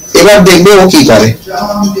এবার দেখবে ও কি করে,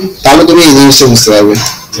 তাহলে তুমি এই জিনিসটা বুঝতে পারবে।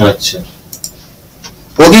 আচ্ছা,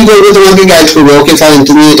 ও কি করবে, তোমাকে গাইড করবে। ওকে ফাইন,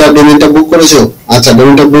 তুমি এটা ডোমেইনটা বুক করেছো, আচ্ছা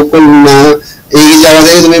ডোমেইনটা বুক করলে না এই জায়গা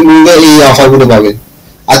থেকে তুমি বুঝবে এই অফারগুলো পাবে।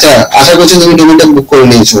 আচ্ছা আশা করছি তুমি ডোমেইনটা বুক করে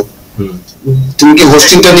নিয়েছো, তুমি কি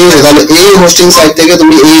হোস্টিংটা নিয়েছো, তাহলে এই হোস্টিং সাইট থেকে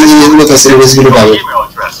তুমি এই জিনিসগুলো ফ্যাসিলিটিস গুলো পাবে।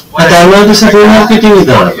 তার মানে তো সেটা মার্কেটিংই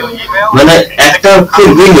দাঁড়াবে, মানে একটা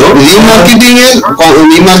রিমার্কেটিং এর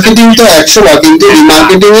রিমার্কেটিং তো 100 কিন্তু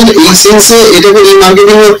রিমার্কেটিং এর এই সেন্সে এটাকে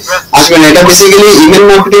রিমার্কেটিং এর আসবে না, এটা basically email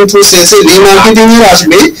marketing through সেলসে remarketing এর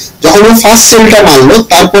আসবে যখন ও ফার্স্ট সেলটা মারলো,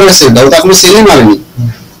 তারপরে সেলটা, ও তখন সেলই মারেনি,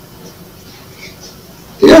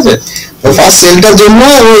 ঠিক আছে। তো ফার্স্ট সেলটার জন্য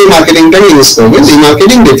ও এই মার্কেটিংটা ইউজ করবে।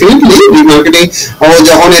 রিমার্কেটিং ডেফিনেটলি রিমার্কেটিং, ও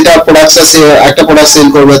যখন এটা প্রোডাক্টটা একটা প্রোডাক্ট সেল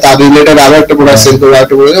করবে, তার রিলেটেড আরো একটা প্রোডাক্ট সেল করবে,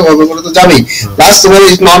 একটা প্রোডাক্ট ভাবে করে তো যাবেই। প্লাস তোমার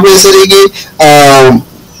নট নেসেসারি কি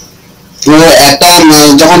একটা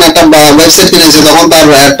যখন একটা ওয়েবসাইট কিনেছে তখন তার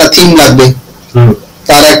একটা থিম লাগবে,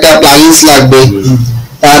 তার একটা প্লাগইনস লাগবে,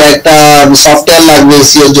 তার একটা সফটওয়্যার লাগবে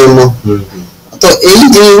এসইও এর জন্য। তো এই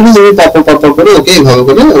জিনিসগুলো তুমি পপ করে ওকে এইভাবে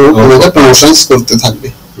করে ওকে প্রমোশনস করতে থাকবে।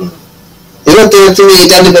 এবার তুমি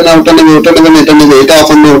এটা নেবে না, ওটা নেবে, ওটা নেবে না, এটা নেবে, এটা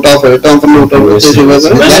অফার নেই, ওটা অফার, এটা অফার নেই, ওটা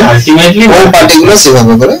আলটিমেটলি ও পার্টিকুলার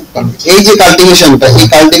সেভাবে করে। এই যে কাল্টিভেশনটা, এই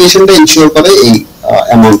কাল্টিভেশনটা ইনশিওর করে এই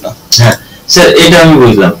অ্যামাউন্টটা। হ্যাঁ স্যার, এটা আমি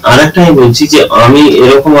বুঝলাম। আরেকটা আমি বলছি যে আমি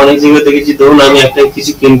এরকম অনেক জায়গা দেখেছি, ধরুন আমি একটা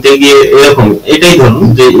কিছু কিনতে গিয়ে এরকম এটাই ধরুন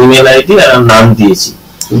যে ইমেল আইডি আর নাম দিয়েছি,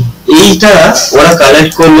 এইটা ওরা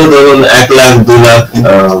কালেক্ট করলো, ধরুন 1 লাখ 2 লাখ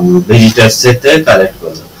ভিজিটার্স থেকে কালেক্ট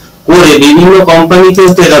করলো, করে বিভিন্ন কোম্পানিতেও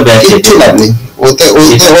তো এটা ব্যাচ কিছু লাভ নেই,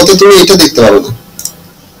 ওতে তুমি এটা দেখতে পারো না।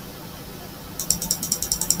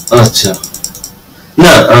 আচ্ছা,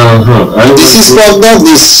 না this is for the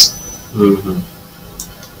this.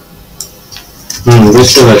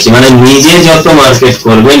 বুঝতে পারছি, মানে নিজে যত মার্কেট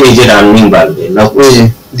করবে নিজের আর্নিং বাড়বে না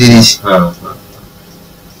জিনিস। হ্যাঁ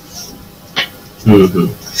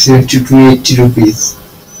 70 to 80 rupees,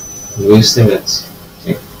 বুঝতে পারছি।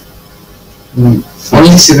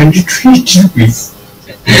 only 70 to 80 rupees।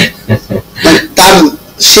 তার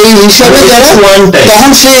সেই হিসাবে যারা তখন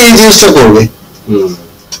সে এই জিনিসটা করবে,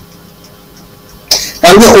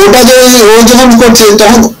 কারণ ওটা যে ও যখন করছে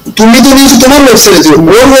তখন তুমি তো নিয়েছো তোমার ওয়েবসাইটে,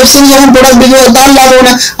 ওর ওয়েবসাইটে যখন প্রোডাক্ট বিক্রি হয় তার লাভ হবে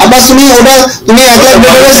না। আবার তুমি ওটা তুমি 1 লাখ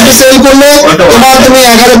ডলার সেল করলে তোমার তুমি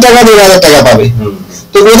 1000 টাকা 2000 টাকা পাবে,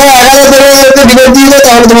 তো কোথাও 1000 টাকা ডিভাইড দিয়ে দাও,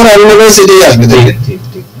 তাহলে তোমার অন্য সেটাই আসবে।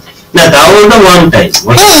 না তাও ওটা ওয়ান টাইম,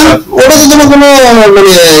 ওটা তো তোমার কোনো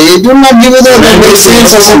মানে এই জন্য give the message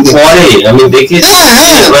or something. পরে আমি দেখেছি,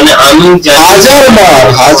 মানে আমি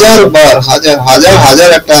হাজার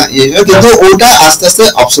একটা কিন্তু ওটা আস্তে আস্তে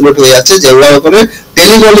অবসলিউট হয়ে যাচ্ছে, যেগুলো করে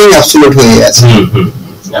টেলিকলিং অবসলিউট হয়ে যাচ্ছে,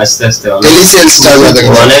 আস্তে আস্তে টেলি সেলস চার্জ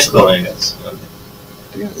অনেক কমে গেছে।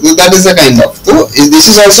 That is a kind of, তো this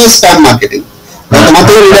is also spam marketing. তোমার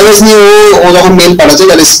থেকে রিডারেস নিয়ে ও যখন মেল পাঠাচ্ছে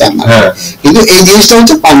দ্যাট ইজ স্প্যাম মার্কেটিং। কিন্তু এই জিনিসটা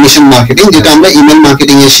হচ্ছে পারমিশন মার্কেটিং, যেটা আমরা ইমেল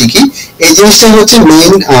মার্কেটিং এ শিখি। এই জিনিসটা হচ্ছে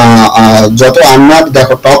মেইন, যত আর্নার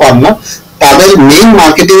দেখো টপ আর্নার তাদের মেইন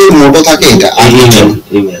মার্কেটিং এর মোটো থাকে এটা,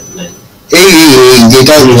 এই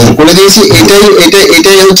যেটা বলে দিয়েছি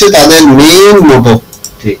এটাই হচ্ছে তাদের মেইন মোটো।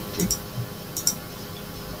 ঠিক ঠিক।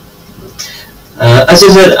 আচ্ছা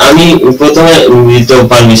স্যার, আমি প্রথমে তো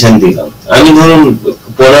পারমিশন দিলাম, আমি ধরুন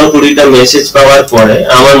 15-20টা মেসেজ পাওয়ার পরে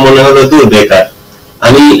আমার মনে হলো দূর বেকার,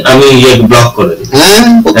 আমি ব্লক করে দিই।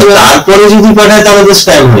 তারপরে যদি পাঠায় তাহলে তো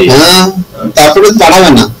স্প্যাম হয়ে যায়। তারপরে পাঠাবে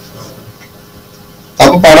না,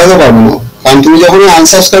 তারপর পাঠাতে পারবো না, কারণ তুমি যখন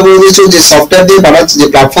আনসাবস্ক্রাইব করে দিয়েছো, যে সফটওয়্যার দিয়ে পাঠাচ্ছে, যে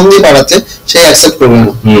প্ল্যাটফর্ম দিয়ে পাঠাচ্ছে, সে অ্যাকসেপ্ট করবে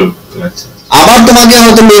না। আচ্ছা, আবার তোমাকে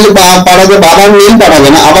হয়তো মেল পাঠাবে, আবার মেল পাঠাবে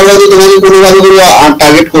না, আবার হয়তো তোমাকে কোনো ভাবে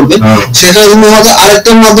টার্গেট করবে, সেটা তুমি হয়তো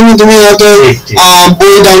আরেকটার মাধ্যমে তুমি হয়তো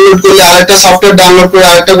বই ডাউনলোড করলে, আরেকটা সফটওয়্যার ডাউনলোড করে,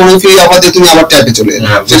 আরেকটা কোনো ফ্রি অফার দিয়ে তুমি আবার ট্যাপে চলে এলে,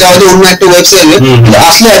 সেটা হয়তো অন্য একটা ওয়েবসাইটে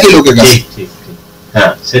আসলে একই লোকের কাছে।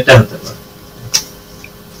 হ্যাঁ, সেটা হতে পারে।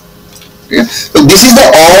 তো this is the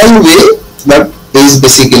all way but this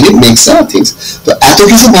basically makes a things. তো এত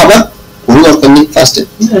কিছু ভাবার কোনো দরকার নেই ফার্স্টে,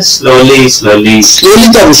 স্লোলি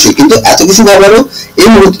তো অবশ্যই, কিন্তু এত কিছু ভাবারও এই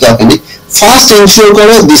মুহূর্তে দরকার নেই। ফার্স্ট এনশিওর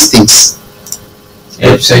করো দিস থিংস,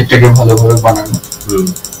 ওয়েবসাইটটাকে ভালোভাবে বানানো,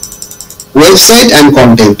 ওয়েবসাইট এন্ড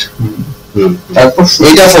কন্টেন্ট, তারপর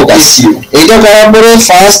এইটা ফোকাস। এইটা করার পরে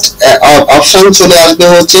ফার্স্ট অপশন চলে আসবে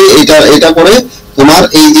হচ্ছে এটা করে তোমার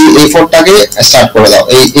এই যে এফোর্টটাকে স্টার্ট করে দাও,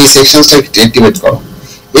 এই সেকশনসটা অ্যাক্টিভেট করো।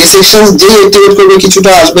 এই সেকশন যে অ্যাক্টিভেট করবে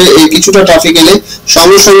কিছুটা আসবে, এই কিছুটা ট্রাফিক এলে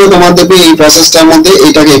সঙ্গে সঙ্গে তোমার দেখবে এই প্রসেসটার মধ্যে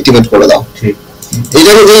এইটাকে অ্যাক্টিভেট করে দাও। ঠিক,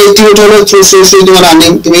 এটাকে যে অ্যাক্টিভেট হলো থ্রু তোমার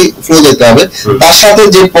আর্নিং তুমি ফ্লো দেখতে হবে, তার সাথে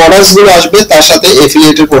যে প্রোডাক্টস গুলো আসবে তার সাথে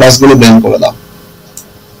এফিলিয়েটেড প্রোডাক্টস গুলো ব্লেন্ড করে দাও।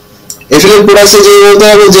 এফিলিয়েট প্রোডাক্টসে যে বলতে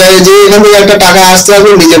হবে যে এখান থেকে একটা টাকা আসতে হবে,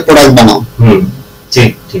 নিজের প্রোডাক্ট বানাও।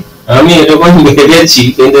 ঠিক ঠিক, আমি এরকম ভেবেছি,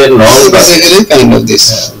 কিন্তু long basically kind of this.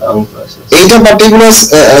 এইটা পার্টিকুলার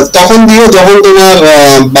তখন দিও যখন তোমার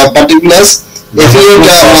পার্টিকুলার এফিলিয়েট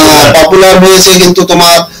পপুলার হয়েছে কিন্তু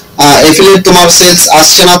তোমার এফিলিয়েট তোমার সেলস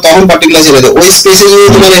আসছে না, তখন পার্টিকুলার ছেড়ে দাও। ওই স্পেসে যদি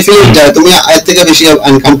তোমার এফিলিয়েট যায় তুমি এর থেকে বেশি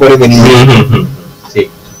ইনকাম করে বেরিয়ে যাবে। ঠিক,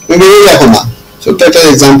 তুমি বেরিয়ে দেখো না, ছোট্ট একটা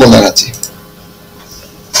এক্সাম্পল দেখাচ্ছি।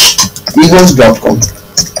 egos.com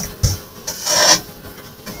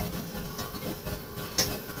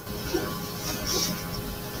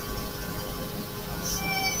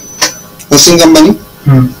হোস্টিং কোম্পানি,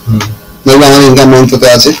 দেখবে আমার ইনকাম মন্ত্রতে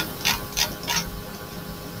আছে।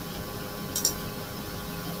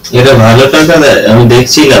 এটা ভালো টাকা দেয়, আমি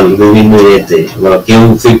দেখছিলাম বিভিন্ন ইয়েতে, কেউ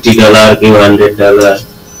 $50, কেউ $100,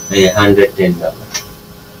 $110।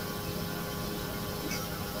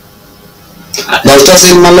 10টা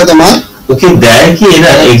সেল মারলে তোমার ওকে দেয় কি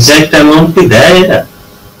এরা, এক্সাক্ট অ্যামাউন্ট কি দেয় এরা?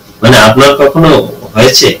 মানে আপনার কখনো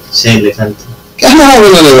হয়েছে সেই লেখান? কেন হবে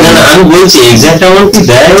না? না, আমি বলছি এক্সাক্ট অ্যামাউন্ট কি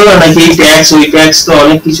দেয় ওরা, নাকি এই ট্যাক্স ওই ট্যাক্স, তো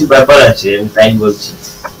অনেক কিছু ব্যাপার আছে, আমি তাই বলছি।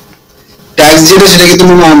 ট্যাক্স যেটা সেটা কি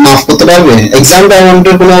তুমি মাফ করতে পারবে? এক্সাক্ট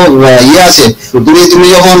অ্যামাউন্টের কোনো ইয়ে আছে? তুমি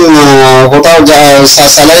যখন কোথাও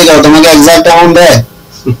স্যালারি দাও তোমাকে এক্সাক্ট অ্যামাউন্ট দেয়?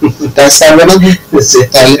 ট্যাক্স কাটবে না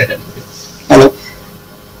তাহলে? হ্যালো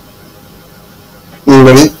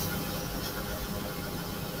বলি,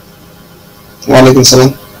 ওয়ালাইকুম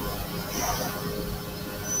সালাম।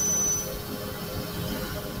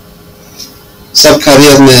 सब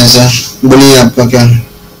खैरियत में है सर, बोलिए आपका क्या?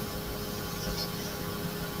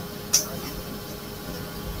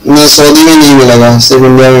 ना सऊदी में नहीं मिलेगा, सिर्फ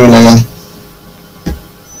इंडिया में मिलेगा।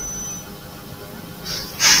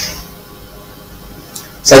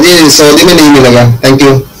 सर जी सऊदी में नहीं मिलेगा, थैंक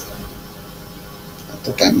यू।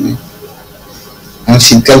 तो टाइम नहीं, আমার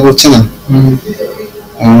শীতকাল করছে না,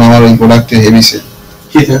 আমার ওই প্রোডাক্টে হেভি সেল।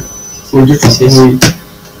 কিসের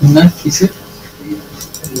না কিসের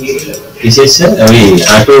কিসের স্যার? ওই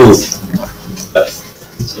হাঁটু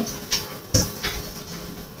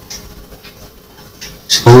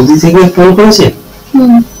সৌদি থেকে ফোন করেছে?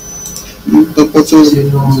 তো প্রচুর।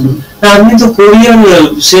 আপনি তো কোরিয়ার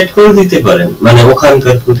সেট করে দিতে পারেন, মানে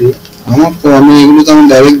ওখানকার কোরিয়ার। আমার তো আমি এগুলো তো আমি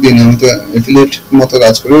ডাইরেক্ট দিই না, আমি তো এফিলিয়েট মতো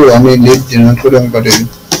কাজ করি, আমি লিড জেনারেট করে আমি পাঠিয়ে দিই।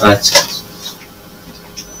 আচ্ছা,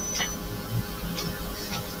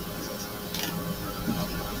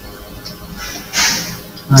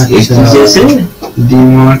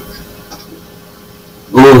 ডিমার্ট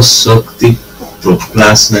ও শক্তি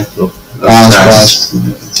ক্লাস না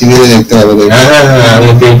টিভিতে দেখতে হবে। হ্যাঁ,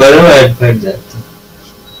 আমি পেপারেও অ্যাড ফ্যাড দেখতাম।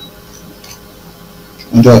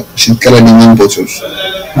 এটা শীতকালে ডিমান্ড প্রচুর।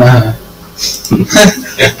 হ্যাঁ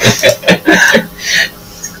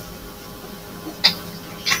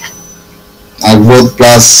আর গ্রোথ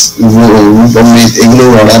প্লাস রূপমৃত এগুলো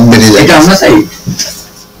অর্ডার বেড়ে যায়। এটা আমরা চাই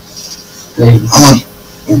আমার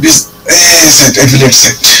সেট এফিলিয়েট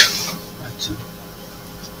সেট।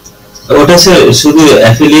 ওটা শুধু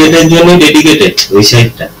অ্যাফিলিয়েটের জন্য ডেডিকেটেড ওই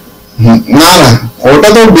সাইটটা? না না, ওটা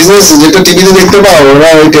তো বিজনেস, যেটা টিভিতে দেখতে পাও ওরা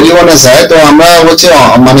ওই টেলিফোনে চায়, তো আমরা হচ্ছে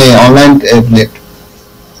মানে অনলাইন অ্যাফিলিয়েট।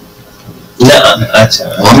 না আচ্ছা,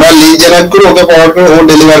 আমরা লিড জেনারেট করে ওকে ফরওয়ার্ড করে ও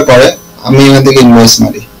ডেলিভার করে, আমি এখান থেকে ইনভয়েস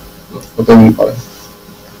মারি, ও পেমেন্ট করে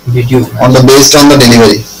video on the based on the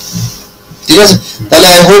delivery. ঠিক আছে, তাহলে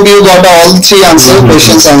I hope you got all three answer,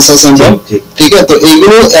 questions answers and all. ঠিক আছে, তো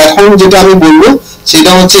এইগুলো এখন যেটা আমি বলবো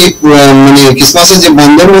সেটা হচ্ছে মানে ক্রিসমাসের যে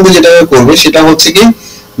বন্ধের মধ্যে যেটা করবে সেটা হচ্ছে কি,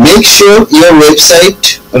 make sure your website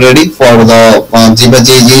ready for the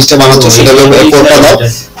যে জিনিসটা বানাচ্ছো সেটা করতে দাও।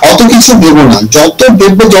 অত কিছু দেবো না, যত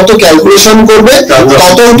দেখবে যত ক্যালকুলেশন করবে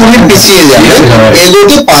তত তুমি পিছিয়ে যাবে,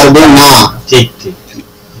 এগোতে পারবে না। ঠিক ঠিক,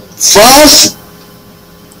 ফার্স্ট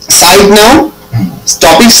সাইট নাও,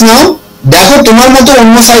 টপিকস নাও, দেখো তোমার মতো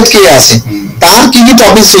অন্য সাইট কে আছে, তার কি কি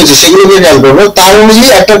টপিকস রয়েছে সেগুলোকে খেয়াল করবো, তার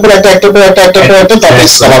অনুযায়ী একটার পর একটা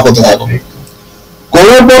টপিকস কভার করতে থাকো।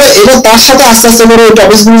 করার পরে এবার তার সাথে আস্তে আস্তে করে ওই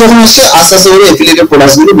টপিকস গুলো যখন আসছে আস্তে আস্তে করে এফিলিয়েটেড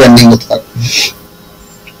প্রোডাক্টস গুলো ব্র্যান্ডিং করতে থাকো।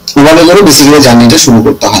 ওভাবে করে বেসিক্যালি জার্নিটা শুরু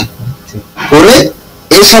করতে হয়। করে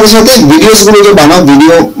এর সাথে সাথে ভিডিওস গুলোকে বানাও,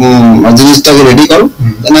 ভিডিও জিনিসটাকে রেডি করো,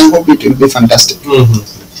 then I hope it will be fantastic.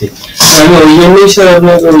 আমি ওই জন্যই স্যার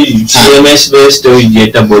আপনাকে ওই সিএমএস বেসড ওই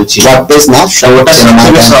যেটা বলছি ওয়ার্ডপ্রেস না, ওটা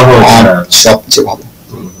সবথেকে সহজ, সবচেয়ে ভালো,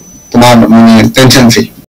 তোমার মানে টেনশন ফ্রি।